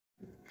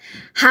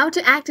How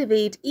to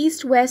activate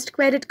EastWest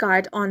credit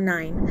card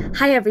online.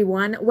 Hi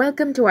everyone,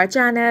 welcome to our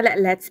channel.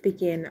 Let's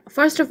begin.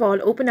 First of all,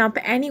 open up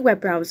any web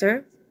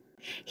browser.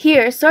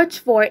 Here, search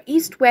for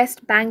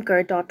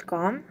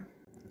eastwestbanker.com.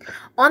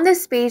 On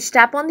this page,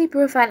 tap on the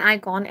profile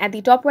icon at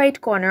the top right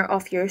corner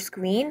of your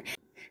screen.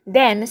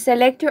 Then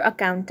select your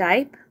account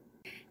type.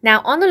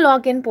 Now on the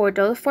login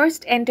portal,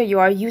 first enter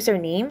your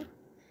username.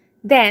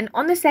 Then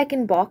on the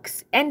second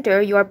box,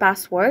 enter your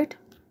password.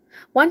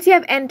 Once you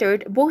have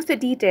entered both the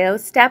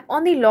details, tap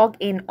on the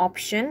login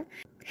option.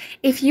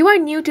 If you are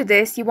new to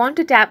this, you want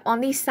to tap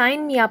on the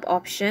sign me up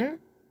option.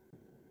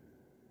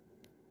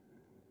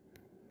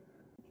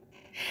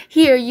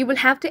 Here you will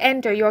have to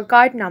enter your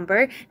card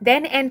number,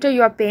 then enter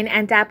your PIN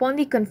and tap on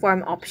the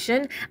confirm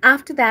option.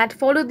 After that,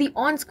 follow the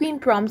on-screen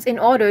prompts in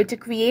order to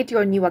create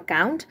your new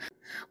account.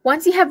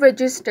 Once you have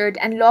registered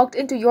and logged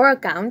into your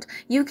account,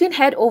 you can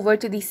head over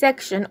to the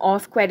section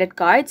of credit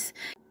cards.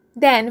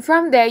 Then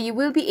from there, you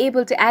will be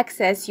able to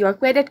access your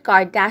credit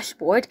card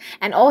dashboard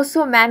and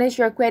also manage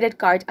your credit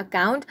card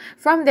account.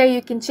 From there,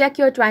 you can check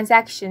your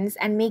transactions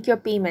and make your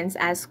payments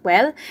as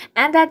well.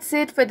 And that's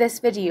it for this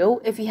video.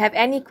 If you have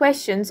any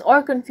questions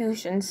or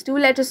confusions, do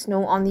let us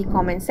know on the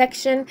comment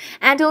section.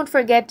 And don't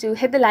forget to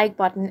hit the like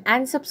button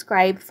and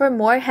subscribe for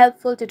more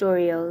helpful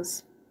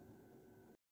tutorials.